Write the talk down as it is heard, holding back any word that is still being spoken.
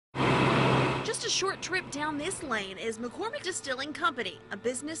Just a short trip down this lane is McCormick Distilling Company, a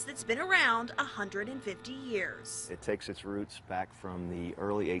business that's been around 150 years. It takes its roots back from the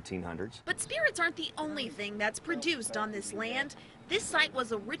early 1800s. But spirits aren't the only thing that's produced on this land. This site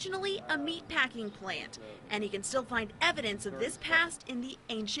was originally a meat packing plant, and you can still find evidence of this past in the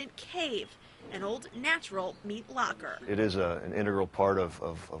ancient cave, an old natural meat locker. It is an integral part of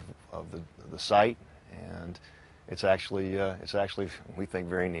the site, and it's actually, we think,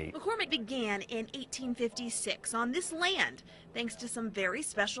 very neat. McCormick began in 1856 on this land, thanks to some very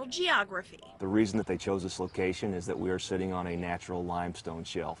special geography. The reason that they chose this location is that we are sitting on a natural limestone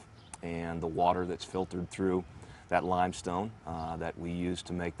shelf, and the water that's filtered through that limestone that we use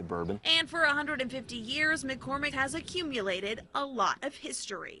to make the bourbon. And for 150 years, McCormick has accumulated a lot of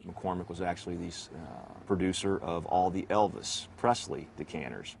history. McCormick was actually the producer of all the Elvis Presley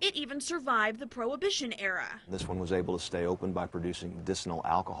decanters. It even survived the Prohibition era. This one was able to stay open by producing medicinal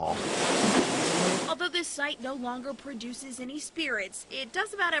alcohol. Although this site no longer produces any spirits, it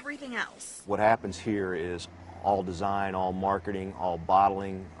does about everything else. What happens here is all design, all marketing, all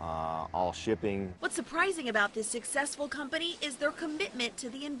bottling, all shipping. What's surprising about this successful company is their commitment to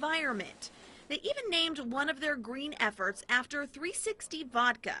the environment. They even named one of their green efforts after 360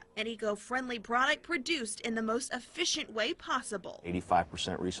 Vodka, an eco-friendly product produced in the most efficient way possible.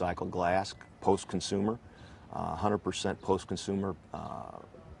 85% recycled glass, post-consumer, 100% post-consumer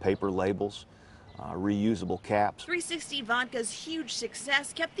paper labels, reusable caps. 360 Vodka's huge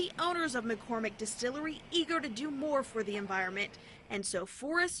success kept the owners of McCormick Distillery eager to do more for the environment, and so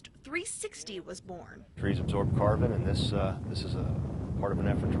Forest 360 was born. Trees absorb carbon, and this is a part of an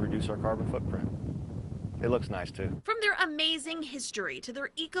effort to reduce our carbon footprint. It looks nice too. From their amazing history to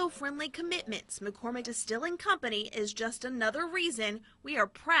their eco-friendly commitments, McCormick Distilling Company is just another reason we are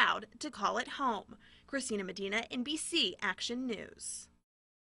proud to call it home. Christina Medina, NBC Action News.